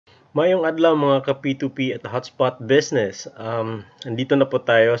Mayong adlaw mga ka P2P at Hotspot Business. Andito na po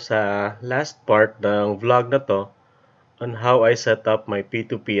tayo sa last part ng vlog na to on how I set up my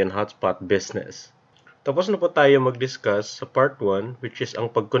P2P and Hotspot Business. Tapos na po tayo mag-discuss sa part 1 which is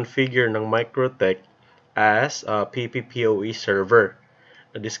ang pag-configure ng Microtech as a PPPoE server.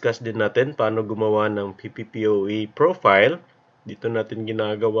 Na-discuss din natin paano gumawa ng PPPoE profile. Dito natin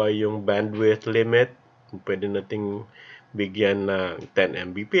ginagawa yung bandwidth limit. Pwede nating bigyan ng 10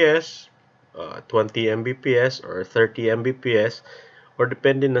 Mbps, 20 Mbps, or 30 Mbps, or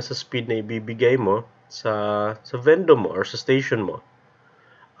depende na sa speed na ibibigay mo sa Vendo mo or sa station mo.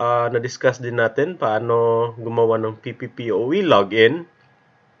 Na-discuss din natin paano gumawa ng PPPoE login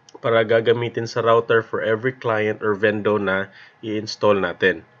para gagamitin sa router for every client or Vendo na i-install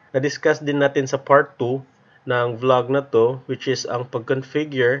natin. Na-discuss din natin sa part 2 ng vlog na to, which is ang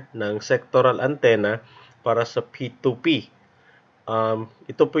pag-configure ng sectoral antenna para sa P2P.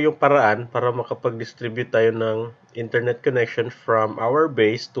 Ito po yung paraan para makapag-distribute tayo ng internet connection from our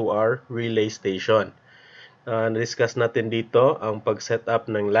base to our relay station. Na-discuss natin dito ang pag-set up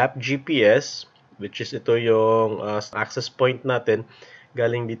ng lap GPS, which is ito yung access point natin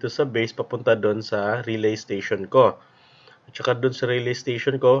galing dito sa base papunta doon sa relay station ko. At saka doon sa relay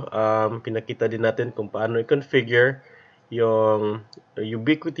station ko, pinakita din natin kung paano i-configure yung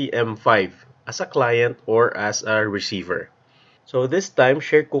Ubiquiti M5 as a client or as a receiver. So this time,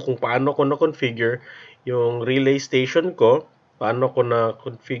 share ko kung paano ko na-configure yung relay station ko, paano ko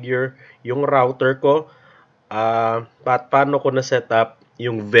na-configure yung router ko, at paano ko na-set up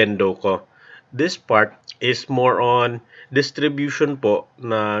yung Vendo ko. This part is more on distribution po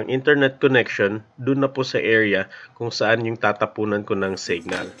ng internet connection dun na po sa area kung saan yung tatapunan ko ng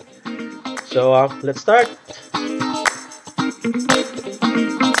signal. So, let's start!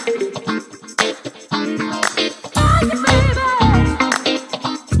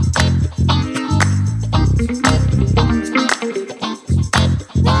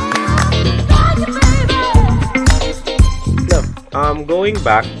 Going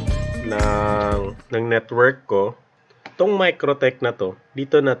back ng network ko, itong Microtech na to,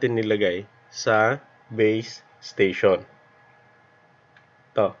 dito natin nilagay sa base station.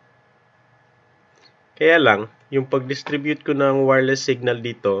 To. Kaya lang, yung pag-distribute ko ng wireless signal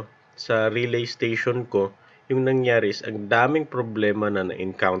dito sa relay station ko, yung nangyari is ang daming problema na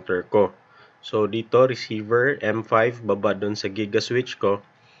na-encounter ko. So, dito, receiver, M5, baba dun sa giga switch ko.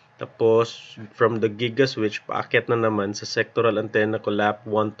 Tapos, from the giga switch, paakyat na naman sa sectoral antenna ko lap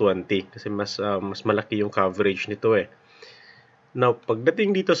 120 kasi mas malaki yung coverage nito eh. Now,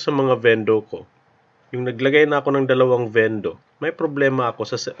 pagdating dito sa mga Vendo ko, yung naglagay na ako ng dalawang Vendo, may problema ako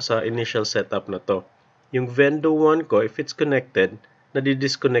sa initial setup na to. Yung Vendo 1 ko, if it's connected,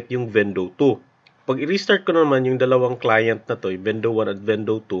 nadi-disconnect yung Vendo 2. Pag i-restart ko naman yung dalawang client na to, yung Vendo 1 at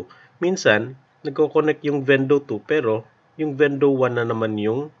Vendo 2, minsan, nagko-connect yung Vendo 2 pero yung Vendo 1 na naman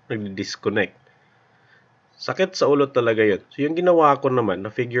yung nag-disconnect. Sakit sa ulo talaga yun. So, yung ginawa ko naman,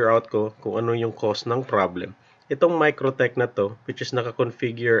 na-figure out ko kung ano yung cause ng problem. Itong Microtech na to, which is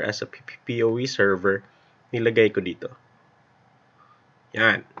naka-configure as a PPPoE server, nilagay ko dito.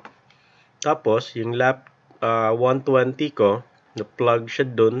 Yan. Tapos, yung lap 120 ko, na-plug siya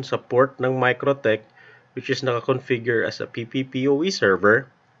dun sa port ng Microtech, which is naka-configure as a PPPoE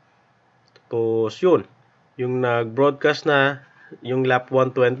server. Tapos, yun. Yung nag-broadcast na yung lap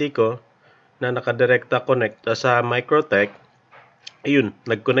 120 ko na nakadirekta connect sa Microtech, ayun,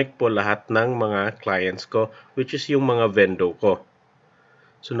 nag-connect po lahat ng mga clients ko, which is yung mga Vendo ko.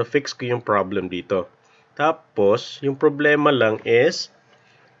 So, na-fix ko yung problem dito. Tapos, yung problema lang is,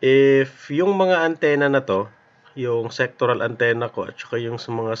 if yung mga antena na to, yung sectoral antenna ko at saka yung sa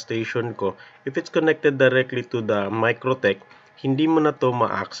mga station ko, if it's connected directly to the Microtech, hindi mo na to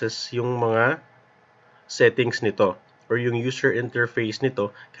ma-access yung mga settings nito or yung user interface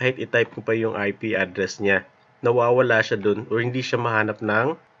nito kahit i-type mo pa yung IP address niya. Nawawala siya dun or hindi siya mahanap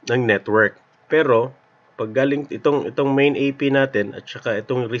ng network. Pero pag galing itong main AP natin at saka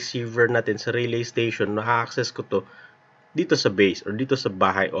itong receiver natin sa relay station, na-access ko to dito sa base or dito sa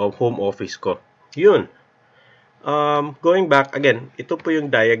bahay o home office ko. Yun. Going back again, ito po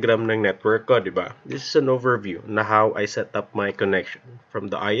yung diagram ng network ko, di ba? This is an overview na how I set up my connection from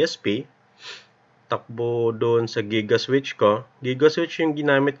the ISP. Takbo doon sa giga switch ko. Giga switch yung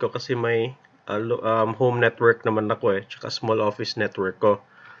ginamit ko kasi may home network naman ako eh, tsaka small office network ko.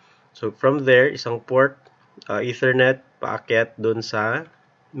 So from there, isang port, Ethernet, paakyat doon sa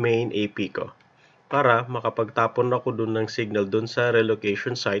main AP ko para makapagtapon ako doon ng signal doon sa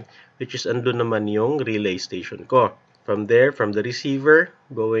relocation site, which is andun naman yung relay station ko. From there, from the receiver,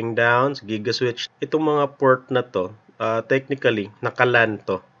 going down sa giga switch, itong mga port na to, technically, naka-LAN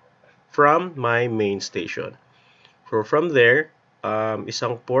to. from my main station. So from there,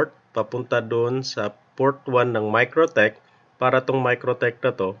 isang port papunta doon sa port 1 ng Microtech para tong Microtech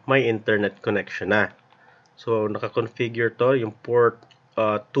na to may internet connection na. So naka-configure to yung port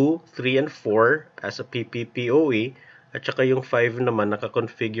 2, 3, and 4 as a PPPoE at saka yung 5 naman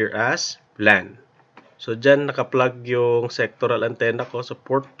naka-configure as LAN. So dyan naka-plug yung sectoral antenna ko sa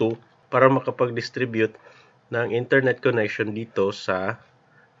port 2 para makapag-distribute ng internet connection dito sa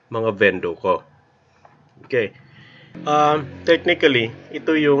mga Vendo ko. Okay. Technically,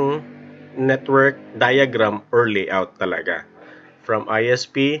 ito yung network diagram or layout talaga. From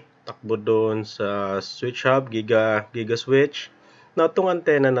ISP, takbo doon sa switch hub, giga switch. Now, itong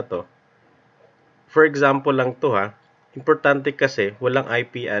antenna na to, for example lang to ha, importante kasi walang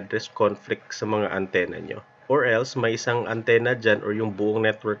IP address conflict sa mga antenna nyo. Or else, may isang antenna dyan or yung buong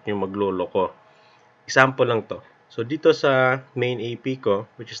network nyo magloloko. Example lang to. So, dito sa main AP ko,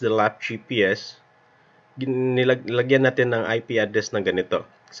 which is the lap GPS, nilagyan natin ng IP address na ganito.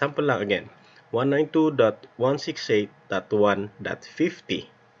 Example lang again,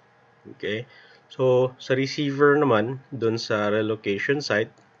 192.168.1.50. Okay? So, sa receiver naman, dun sa relocation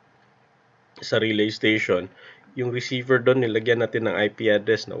site, sa relay station, yung receiver doon nilagyan natin ng IP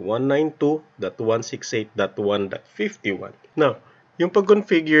address na 192.168.1.51. Now, yung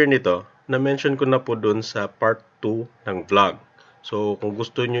pag-configure nito, na-mention ko na po doon sa part 2 ng vlog. So, kung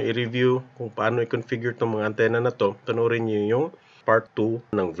gusto nyo i-review kung paano i-configure itong mga antena na to, panoorin nyo yung part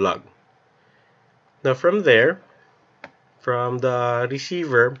 2 ng vlog. Now, from there, from the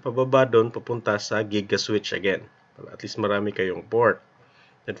receiver, pababa doon, papunta sa giga switch again. At least marami kayong port.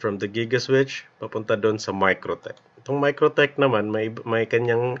 And from the giga switch, papunta doon sa Microtech. Itong Microtech naman, may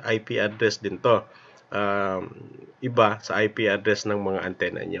kanyang IP address din to. Iba sa IP address ng mga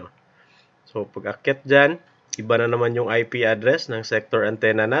antena nyo. So, pag akyat dyan, iba na naman yung IP address ng sector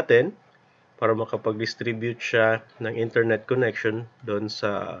antenna natin para makapag-distribute siya ng internet connection doon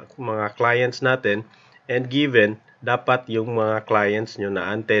sa mga clients natin. And given, dapat yung mga clients nyo na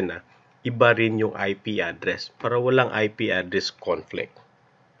antenna, iba rin yung IP address para walang IP address conflict.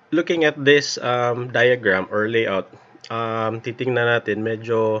 Looking at this diagram or layout, titingnan natin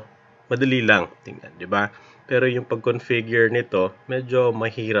medyo madali lang tingnan, di ba? Pero yung pag-configure nito, medyo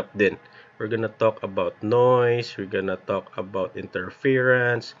mahirap din. We're gonna talk about noise, we're gonna talk about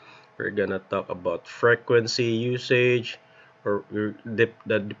interference, we're gonna talk about frequency usage, or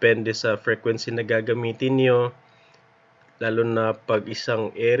depende sa frequency na gagamitin nyo. Lalo na pag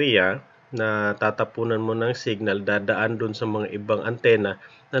isang area na tatapunan mo ng signal, dadaan dun sa mga ibang antena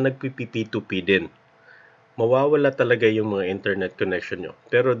na nagpi-P2P din. Mawawala talaga yung mga internet connection nyo.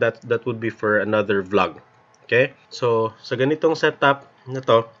 Pero that would be for another vlog. Okay? So, sa ganitong setup na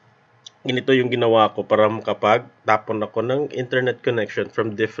to, ganito yung ginawa ko para makapag-tapon ako ng internet connection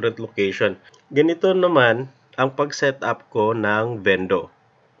from different location. Ganito naman ang pag-setup ko ng Vendo.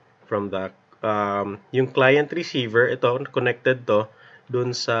 From the yung client receiver, ito connected to dun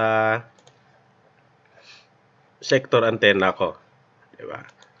sa sector antenna ko. Diba?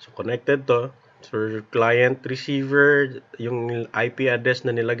 So, connected to. So, client receiver, yung IP address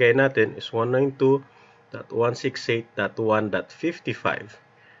na nilagay natin is 192.168.1.55.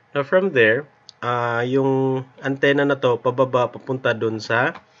 Now, from there, yung antenna na to, pababa, papunta dun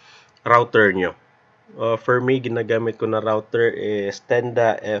sa router nyo. For me, ginagamit ko na router is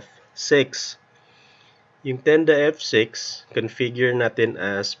Tenda F6. Yung Tenda F6, configure natin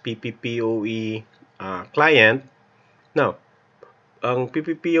as PPPoE client. Now, ang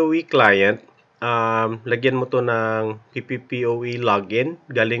PPPoE client, lagyan mo to ng PPPoE login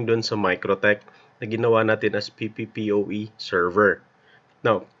galing dun sa Microtech na ginawa natin as PPPoE server.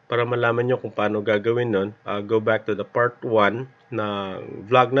 Now, para malaman nyo kung paano gagawin nun, go back to the part 1 na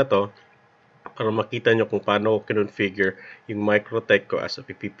vlog na to para makita nyo kung paano ko kinonfigure yung Microtech ko as a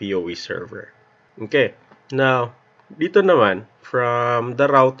PPPoE server. Okay, now, dito naman, from the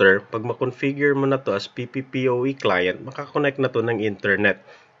router, pag makonfigure mo na to as PPPoE client, makakonect na to ng internet.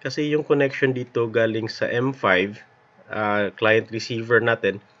 Kasi yung connection dito galing sa M5, client receiver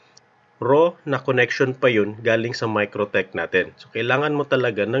natin, raw na connection pa yun galing sa Microtech natin. So, kailangan mo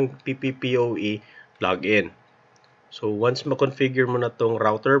talaga ng PPPoE login. So, once makonfigure mo na tong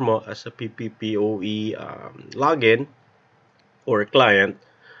router mo as a PPPoE login or client,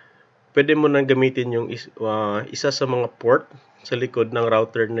 pwede mo nang gamitin yung isa sa mga port sa likod ng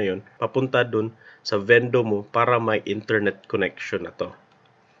router na yun, papunta dun sa Vendo mo para may internet connection na to.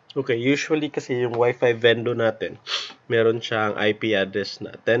 Okay, usually kasi yung Wi-Fi Vendo natin, meron siyang IP address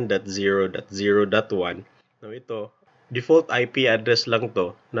na 10.0.0.1. Now ito, default IP address lang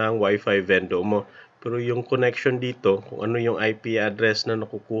to ng Wi-Fi Vendo mo. Pero yung connection dito, kung ano yung IP address na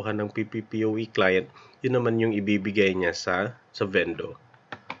nakukuha ng PPPoE client, yun naman yung ibibigay niya sa Vendo.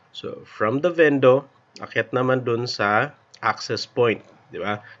 So, from the Vendo, akyat naman dun sa access point, di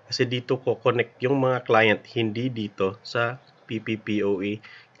ba? Kasi dito ko connect yung mga client, hindi dito sa PPPoE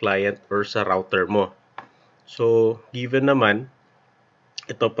client or sa router mo. So, given naman,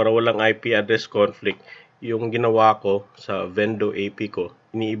 ito para walang IP address conflict, yung ginawa ko sa Vendo AP ko,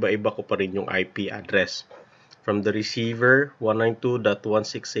 iniiba-iba ko pa rin yung IP address. From the receiver,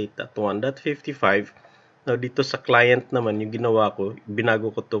 192.168.1.55. Now, dito sa client naman, yung ginawa ko,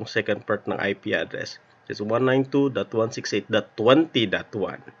 binago ko tong second part ng IP address. It's 192.168.20.1.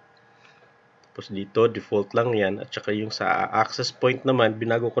 Tapos dito, default lang yan. At saka yung sa access point naman,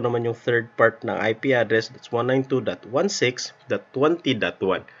 binago ko naman yung third part ng IP address. That's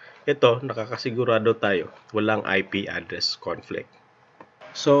 192.168.20.1. Ito, nakakasigurado tayo. Walang IP address conflict.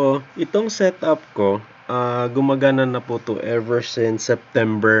 So, itong setup ko, gumagana na po to ever since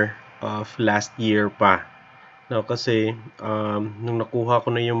September of last year pa. Now, kasi, nung nakuha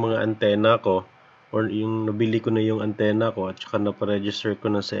ko na yung mga antena ko, or yung nabili ko na yung antena ko, at saka naparegister ko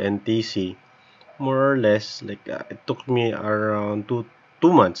na sa NTC, more or less, like, it took me around 2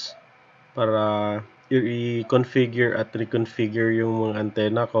 months para i-configure at reconfigure yung mga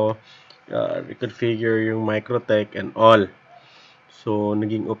antena ko, reconfigure yung microtech and all. So,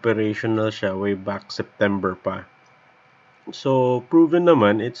 naging operational siya way back September pa. So, proven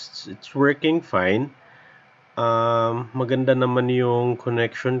naman, it's working fine. Maganda naman yung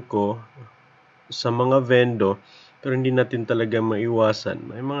connection ko sa mga Vendo, pero hindi natin talaga maiwasan.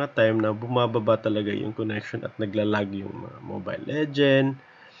 May mga time na bumababa talaga yung connection at naglalag yung mga Mobile Legend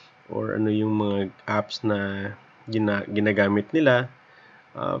or ano yung mga apps na ginagamit nila.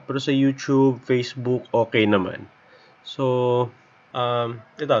 Pero sa YouTube, Facebook, okay naman. So,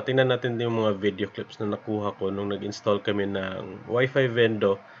 ito, tingnan natin yung mga video clips na nakuha ko nung nag-install kami ng Wi-Fi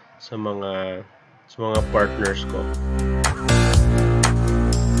Vendo sa mga partners ko.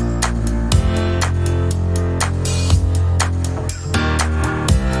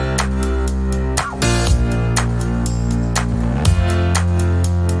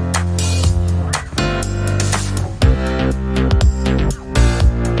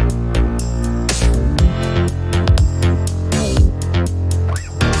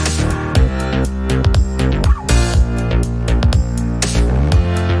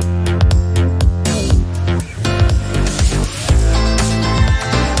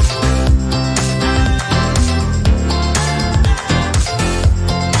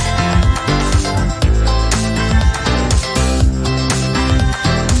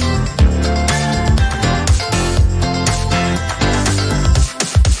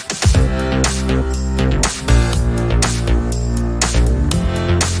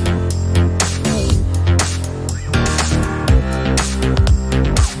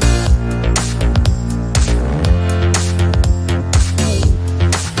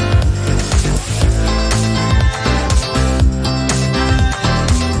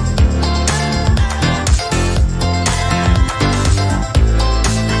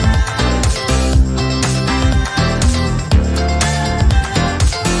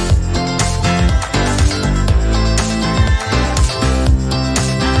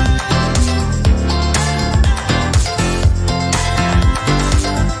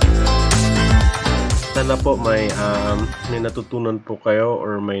 Sana po may natutunan po kayo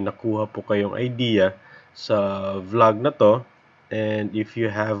or may nakuha po kayong idea sa vlog na to. And if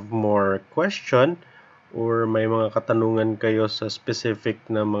you have more question or may mga katanungan kayo sa specific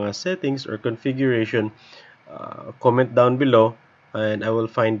na mga settings or configuration, comment down below and I will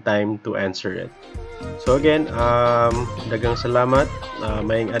find time to answer it. So again, dagang salamat,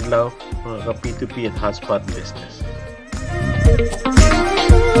 maayong adlaw mga ka P2P at Hotspot Business.